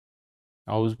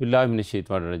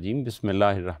Auzubillahiminash-shaytanir-rajim.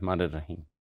 Bismillahir-rahmanir-rahim.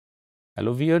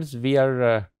 Hello viewers, we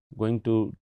are going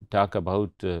to talk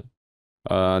about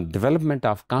development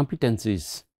of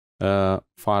competencies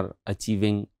for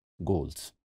achieving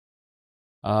goals.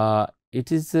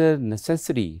 It is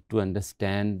necessary to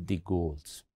understand the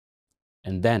goals,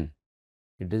 and then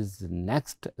it is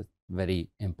next very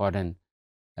important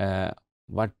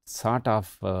what sort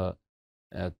of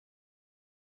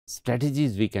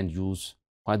strategies we can use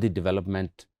for the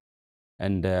development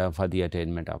and for the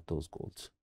attainment of those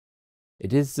goals.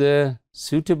 It is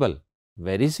suitable,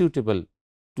 very suitable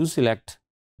to select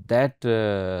that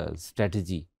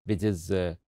strategy which is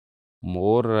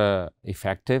more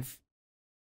effective,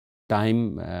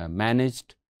 time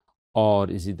managed,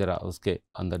 और इसी तरह उसके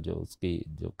अंदर जो उसकी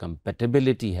जो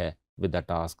compatibility है with the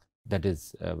task, that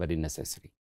is very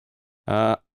necessary.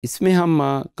 इसमें हम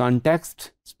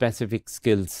context specific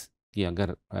skills की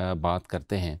अगर बात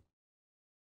करते हैं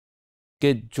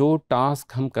कि जो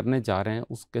टास्क हम करने जा रहे हैं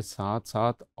उसके साथ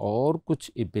साथ और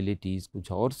कुछ एबिलिटीज़,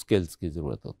 कुछ और स्किल्स की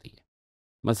ज़रूरत होती है.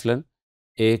 मसलन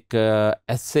एक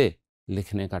एसे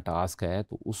लिखने का टास्क है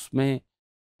तो उसमें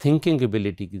थिंकिंग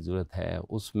एबिलिटी की ज़रूरत है,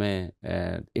 उसमें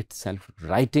इटसेल्फ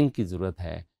राइटिंग की ज़रूरत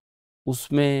है,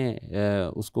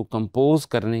 उसमें उसको कंपोज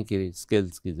करने की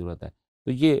स्किल्स की ज़रूरत है.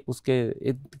 तो ये उसके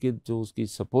इर्द गिर्द जो उसकी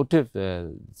सपोर्टिव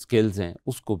स्किल्स हैं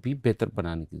उसको भी बेहतर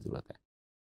बनाने की ज़रूरत है.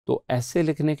 तो ऐसे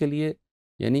लिखने के लिए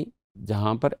यानी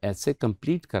जहाँ पर ऐसे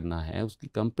कंप्लीट करना है उसकी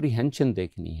कंप्रीहेंशन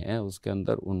देखनी है, उसके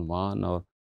अंदर उन्वान और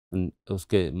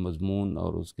उसके मजमून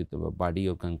और उसकी बॉडी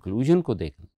और कंक्लूजन को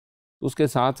देखना, तो उसके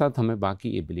साथ साथ हमें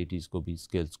बाकी एबिलिटीज़ को भी,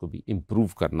 स्किल्स को भी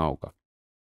इम्प्रूव करना होगा.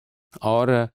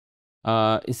 और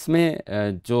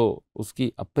इसमें जो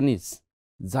उसकी अपनी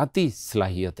ज़ाती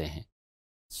सलाहियतें हैं,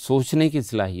 सोचने की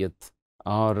सलाहियत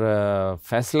और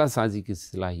फ़ैसला साजी की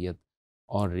सलाहियत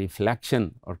और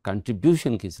रिफ्लेक्शन और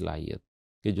कंट्रीब्यूशन की सलाहियत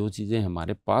कि जो चीज़ें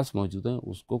हमारे पास मौजूद हैं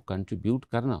उसको कंट्रीब्यूट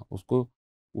करना, उसको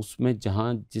उसमें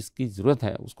जहाँ जिसकी ज़रूरत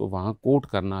है उसको वहाँ कोट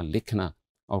करना, लिखना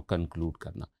और कंक्लूड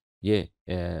करना, ये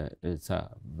it's a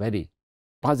very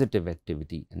positive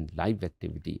activity and live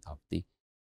activity of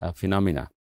the phenomena.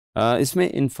 इसमें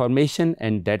information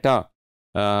and data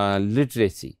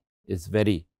literacy is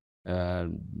very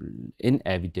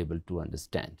inevitable to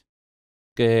understand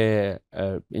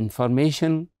कि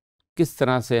इंफॉर्मेशन किस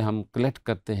तरह से हम कलेक्ट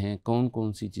करते हैं, कौन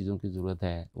कौन सी चीज़ों की ज़रूरत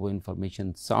है, वो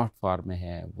इंफॉर्मेशन सॉफ्ट फॉर्म में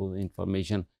है, वो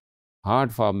इंफॉर्मेशन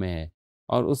हार्ड फॉर्म में है,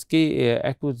 और उसकी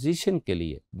एक्विजिशन के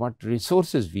लिए what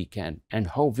resources we can and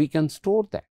how we can store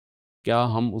that. क्या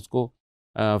हम उसको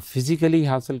फिज़िकली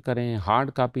हासिल करें,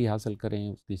 हार्ड कापी हासिल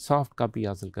करें, उसकी सॉफ्ट कापी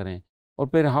हासिल करें, और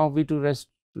फिर how we to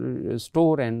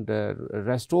store and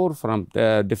restore from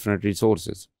different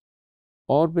resources.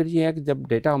 और फिर ये है कि जब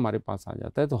डेटा हमारे पास आ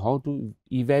जाता है तो how to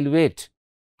evaluate,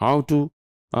 how to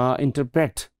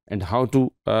interpret and how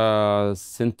to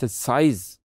synthesise,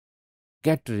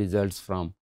 gate results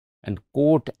from and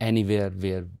quote anywhere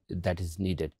where that is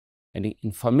needed. यानी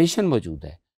इंफॉर्मेशन मौजूद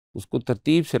है, उसको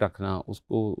तरतीब से रखना,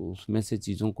 उसको उसमें से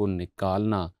चीज़ों को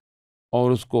निकालना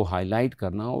और उसको हाईलाइट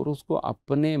करना और उसको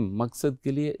अपने मकसद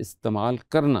के लिए इस्तेमाल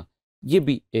करना, ये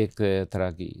भी एक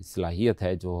तरह की सलाहियत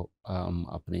है जो हम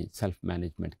अपने सेल्फ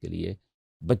मैनेजमेंट के लिए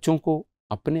बच्चों को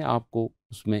अपने आप को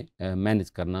उसमें मैनेज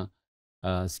करना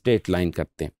स्टेट लाइन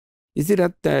करते हैं. इसी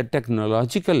तरह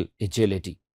technological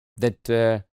agility, that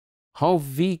how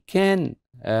we can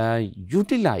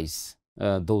utilise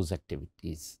those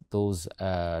activities, those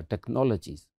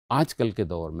technologies. आजकल के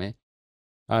दौर में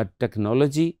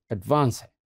टेक्नोलॉजी एडवांस है,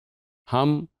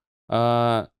 हम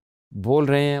बोल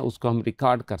रहे हैं उसको हम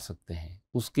रिकॉर्ड कर सकते हैं,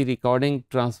 उसकी रिकॉर्डिंग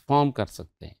ट्रांसफॉर्म कर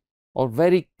सकते हैं और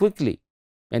वेरी क्विकली.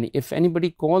 यानी if anybody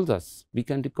calls us we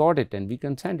can record it and we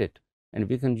can send it and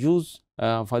we can use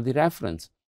for the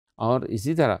reference. और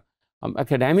इसी तरह हम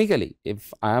academically if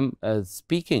I am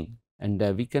speaking and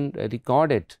we can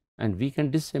record it and we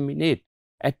can disseminate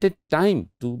at a time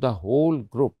to the whole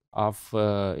group of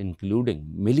including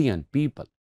million people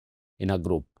in a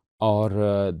group, or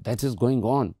that is going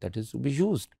on, that is to be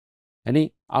used. यानी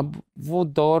अब वो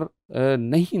दौर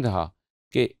नहीं रहा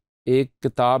कि एक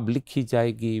किताब लिखी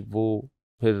जाएगी, वो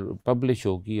फिर पब्लिश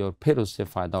होगी और फिर उससे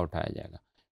फ़ायदा उठाया जाएगा.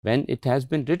 When it has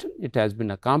been written, it has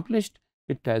been accomplished,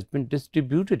 it has been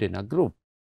distributed in a group,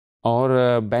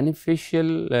 or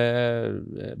beneficial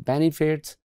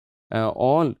benefits,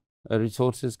 all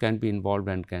resources can be involved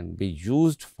and can be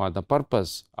used for the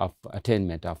purpose of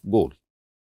attainment of goal.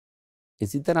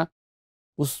 इसी तरह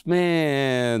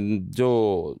उसमें जो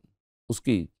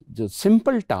उसकी जो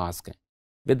simple task है,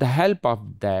 with the help of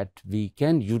that we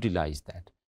can utilize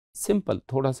that. Simple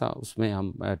थोड़ा सा उसमें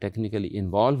हम टेक्निकली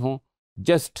इन्वॉल्व हों,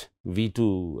 just we to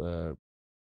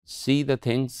see the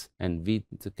things and we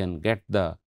can get the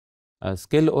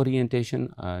skill orientation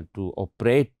to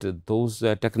operate those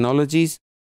technologies,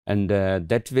 and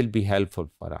that will be helpful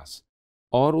for us.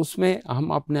 और उसमें हम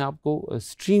अपने आप को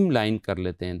streamline कर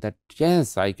लेते हैं that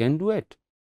yes, I can do it.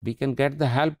 We can get the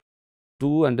help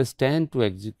to understand, to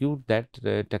execute that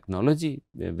technology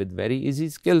with very easy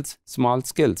skills, small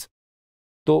skills.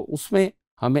 तो उसमें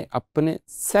हमें अपने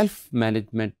सेल्फ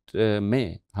मैनेजमेंट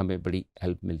में हमें बड़ी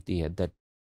हेल्प मिलती है that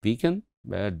we can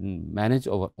manage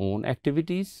our own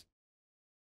activities,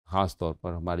 ख़ास तौर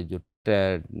पर हमारी जो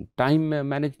टाइम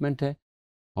मैनेजमेंट है,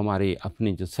 हमारी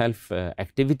अपनी जो सेल्फ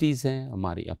एक्टिविटीज़ हैं,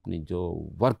 हमारी अपनी जो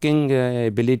वर्किंग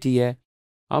एबिलिटी है,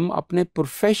 हम अपने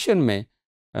प्रोफेशन में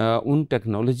उन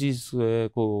टेक्नोलॉजीज़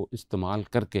को इस्तेमाल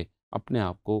करके अपने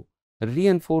आप को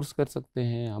रीएनफोर्स कर सकते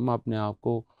हैं, हम अपने आप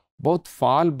को बहुत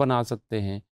फाल बना सकते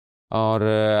हैं और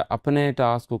अपने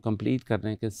टास्क को कंप्लीट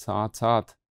करने के साथ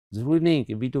साथ ज़रूरी नहीं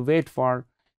कि वी टू वेट फॉर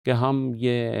कि हम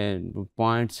ये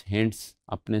पॉइंट्स हिंट्स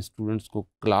अपने स्टूडेंट्स को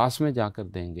क्लास में जाकर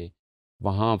देंगे,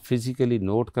 वहाँ फिज़िकली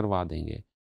नोट करवा देंगे।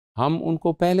 हम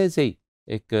उनको पहले से ही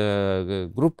एक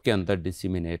ग्रुप के अंदर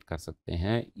डिसिमिनेट कर सकते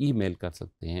हैं, ईमेल कर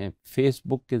सकते हैं,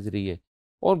 फेसबुक के ज़रिए,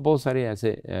 और बहुत सारे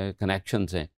ऐसे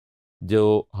कनेक्शंस हैं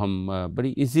जो हम बड़ी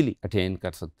इजीली अटेन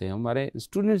कर सकते हैं। हमारे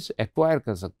स्टूडेंट्स एक्वायर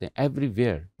कर सकते हैं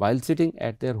everywhere while sitting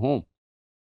at their home,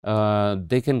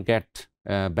 they can get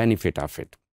benefit of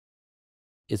it.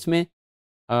 इसमें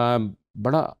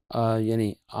बड़ा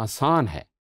यानी आसान है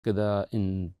कि the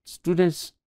in students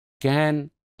can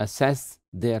assess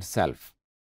their self,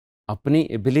 अपनी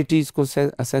एबिलिटीज़ को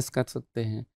असेस कर सकते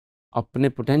हैं, अपने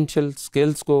पोटेंशियल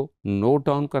स्किल्स को नोट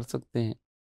डाउन कर सकते हैं,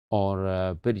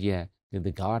 और फिर यह है कि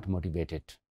दे गॉट मोटिवेटेड,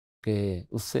 कि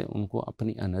उससे उनको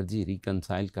अपनी एनर्जी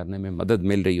रिकंसाइल करने में मदद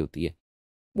मिल रही होती है।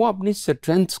 वो अपनी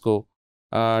स्ट्रेंथ्स को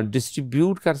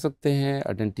डिस्ट्रीब्यूट कर सकते हैं,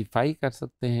 आइडेंटिफाई कर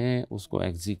सकते हैं, उसको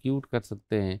एग्जीक्यूट कर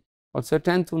सकते हैं, और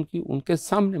स्ट्रेंथ उनकी उनके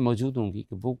सामने मौजूद होंगी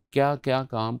कि वो क्या क्या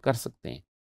काम कर सकते हैं,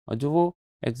 और जो वो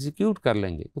एग्जीक्यूट कर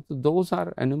लेंगे तो those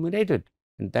are एनुमरेटेड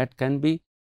and that can be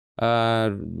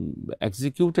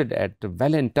executed at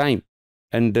well in time,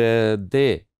 and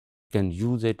they can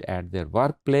use it at their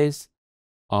workplace,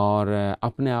 और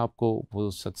अपने आप को वो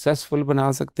सक्सेसफुल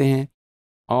बना सकते हैं।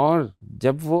 और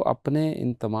जब वो अपने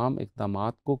इन तमाम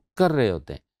इक़दामात को कर रहे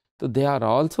होते हैं तो they are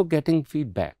also getting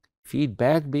feedback.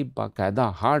 Feedback भी बाकायदा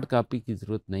हार्ड कापी की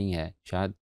ज़रूरत नहीं है,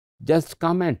 शायद just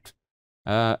comment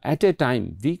at a time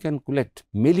we can collect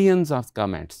millions of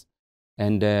comments,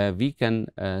 and we can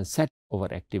set our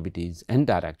activities and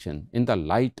direction in the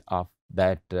light of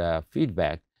that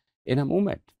feedback in a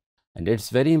moment. And it's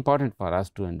very important for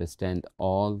us to understand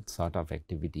all sort of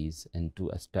activities and to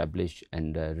establish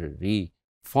and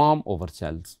reform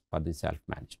ourselves for the self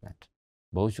management.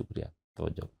 बहुत शुक्रिया,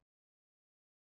 तवज्जो।